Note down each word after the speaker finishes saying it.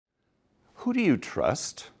Who do you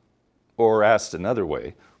trust? Or asked another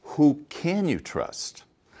way, who can you trust?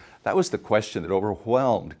 That was the question that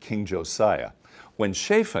overwhelmed King Josiah. When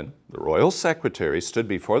Shaphan, the royal secretary, stood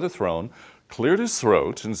before the throne, cleared his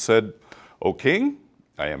throat and said, "O king,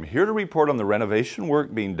 I am here to report on the renovation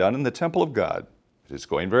work being done in the temple of God. It is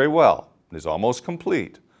going very well. It is almost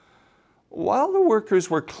complete." While the workers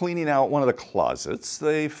were cleaning out one of the closets,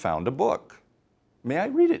 they found a book. "May I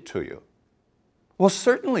read it to you?" "Well,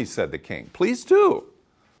 certainly," said the king. "Please do."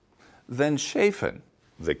 Then Shaphan,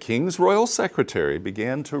 the king's royal secretary,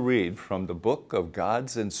 began to read from the book of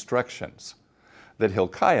God's instructions that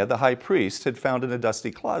Hilkiah, the high priest, had found in a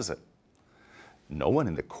dusty closet. No one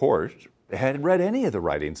in the court had read any of the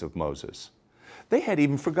writings of Moses. They had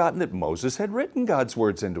even forgotten that Moses had written God's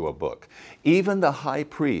words into a book. Even the high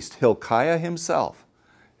priest, Hilkiah himself,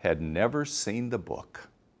 had never seen the book.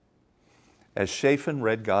 As Shaphan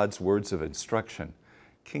read God's words of instruction,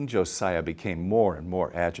 King Josiah became more and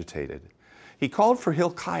more agitated. He called for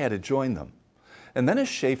Hilkiah to join them. And then as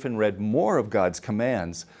Shaphan read more of God's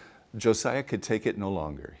commands, Josiah could take it no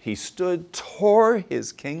longer. He stood, tore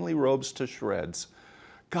his kingly robes to shreds.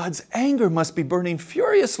 "God's anger must be burning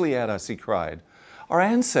furiously at us," he cried. "Our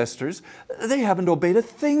ancestors, they haven't obeyed a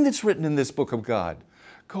thing that's written in this book of God.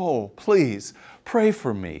 Go, please, pray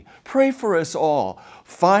for me. Pray for us all.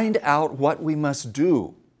 Find out what we must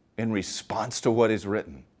do in response to what is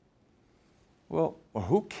written." Well,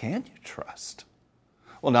 who can you trust?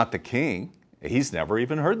 Well, not the king. He's never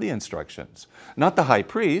even heard the instructions. Not the high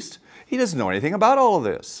priest. He doesn't know anything about all of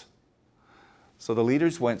this. So the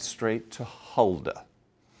leaders went straight to Huldah.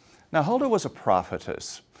 Now, Huldah was a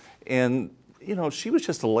prophetess, and she was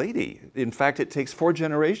just a lady. In fact, it takes 4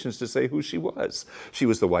 generations to say who she was. She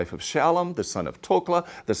was the wife of Shallum, the son of Toklah,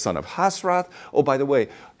 the son of Hasrath. Oh, by the way,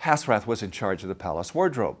 Hasrath was in charge of the palace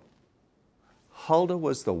wardrobe. Huldah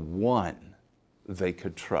was the one they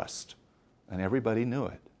could trust, and everybody knew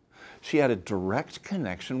it. She had a direct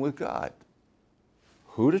connection with God.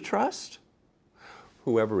 Who to trust?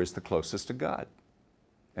 Whoever is the closest to God.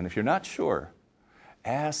 And if you're not sure,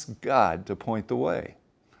 ask God to point the way.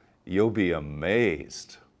 You'll be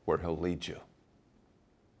amazed where He'll lead you.